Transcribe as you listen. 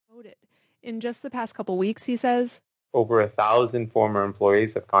In just the past couple weeks, he says, over 1,000 former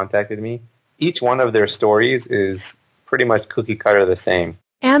employees have contacted me. Each one of their stories is pretty much cookie cutter the same.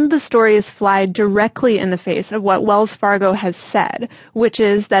 And the stories fly directly in the face of what Wells Fargo has said, which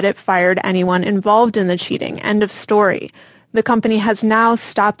is that it fired anyone involved in the cheating. End of story. The company has now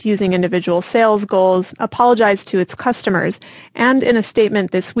stopped using individual sales goals, apologized to its customers, and in a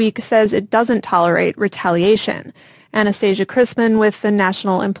statement this week says it doesn't tolerate retaliation. Anastasia Chrisman with the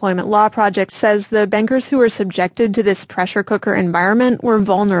National Employment Law Project says the bankers who were subjected to this pressure cooker environment were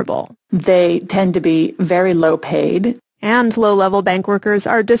vulnerable. They tend to be very low paid. And low-level bank workers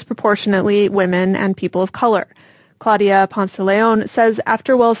are disproportionately women and people of color. Claudia Ponce de Leon says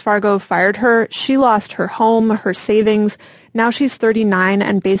after Wells Fargo fired her, she lost her home, her savings. Now she's 39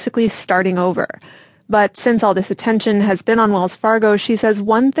 and basically starting over. But since all this attention has been on Wells Fargo, she says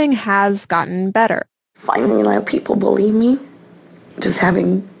one thing has gotten better. Finally, let people believe me. Just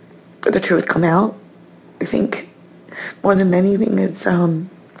having the truth come out. I think more than anything, it's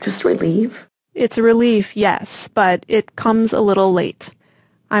just relief. It's a relief, yes, but it comes a little late.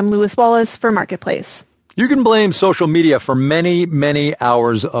 I'm Lewis Wallace for Marketplace. You can blame social media for many, many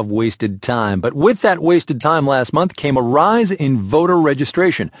hours of wasted time. But with that wasted time last month came a rise in voter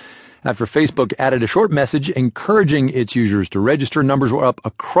registration. After Facebook added a short message encouraging its users to register, numbers were up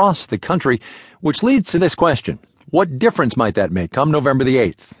across the country, which leads to this question. What difference might that make come November the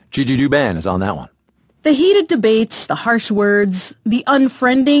 8th? Gigi Duban is on that one. The heated debates, the harsh words, the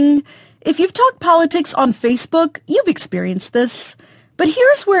unfriending. If you've talked politics on Facebook, you've experienced this. But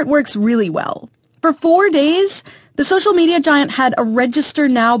here's where it works really well. For 4 days, the social media giant had a Register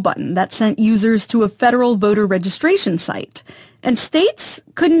Now button that sent users to a federal voter registration site. And states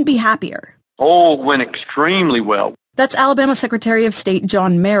couldn't be happier. All went extremely well. That's Alabama Secretary of State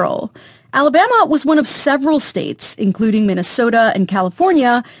John Merrill. Alabama was one of several states, including Minnesota and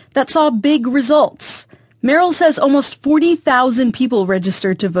California, that saw big results. Merrill says almost 40,000 people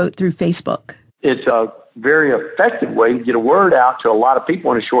registered to vote through Facebook. It's a very effective way to get a word out to a lot of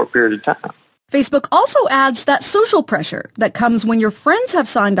people in a short period of time. Facebook also adds that social pressure that comes when your friends have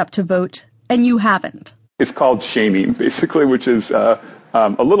signed up to vote and you haven't. It's called shaming, basically, which is a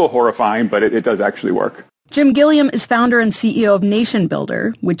little horrifying, but it does actually work. Jim Gilliam is founder and CEO of Nation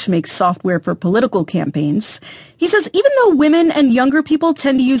Builder, which makes software for political campaigns. He says even though women and younger people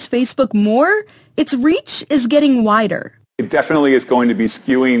tend to use Facebook more, its reach is getting wider. It definitely is going to be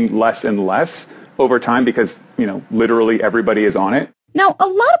skewing less and less over time because, literally everybody is on it. Now, a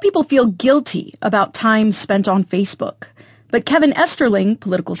lot of people feel guilty about time spent on Facebook. But Kevin Esterling,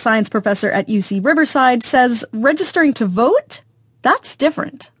 political science professor at UC Riverside, says registering to vote, that's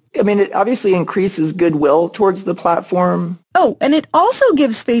different. I mean, it obviously increases goodwill towards the platform. Oh, and it also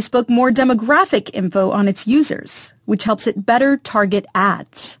gives Facebook more demographic info on its users, which helps it better target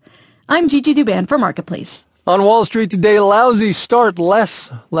ads. I'm Gigi Duban for Marketplace. On Wall Street today, lousy start, less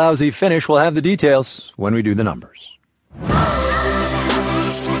lousy finish. We'll have the details when we do the numbers.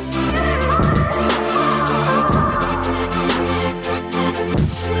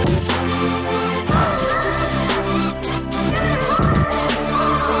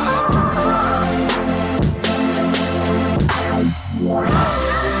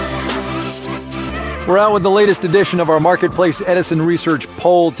 We're out with the latest edition of our Marketplace Edison Research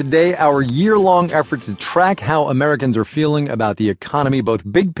poll. Today, our year-long effort to track how Americans are feeling about the economy,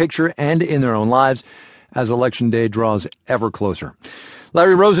 both big picture and in their own lives, as Election Day draws ever closer.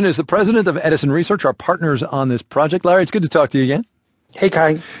 Larry Rosen is the president of Edison Research, our partners on this project. Larry, it's good to talk to you again. Hey,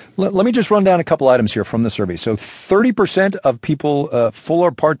 Kai. Let me just run down a couple items here from the survey. So 30% of people full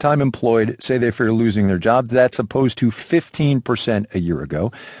or part-time employed say they fear losing their job. That's opposed to 15% a year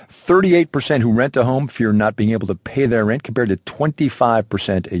ago. 38% who rent a home fear not being able to pay their rent compared to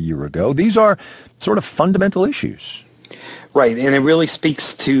 25% a year ago. These are sort of fundamental issues. Right, and it really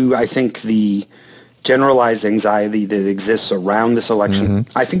speaks to, I think, the generalized anxiety that exists around this election.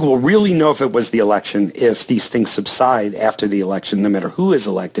 I think we'll really know if it was the election if these things subside after the election, no matter who is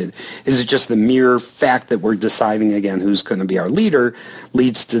elected. Is it just the mere fact that we're deciding again who's going to be our leader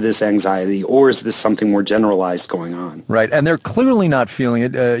leads to this anxiety, or is this something more generalized going on? Right, and they're clearly not feeling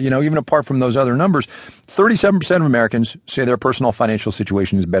it, even apart from those other numbers. 37% of Americans say their personal financial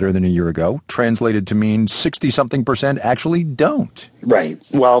situation is better than a year ago, translated to mean 60-something% actually don't. Right.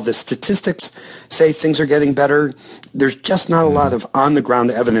 Well, the statistics say things are getting better. There's just not a lot of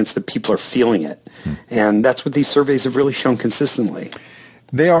on-the-ground evidence that people are feeling it. And that's what these surveys have really shown consistently.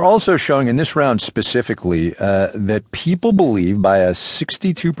 They are also showing in this round specifically that people believe by a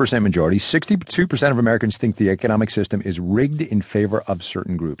 62% majority, 62% of Americans think the economic system is rigged in favor of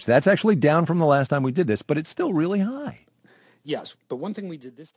certain groups. That's actually down from the last time we did this, but it's still really high. Yes, but one thing we did this time.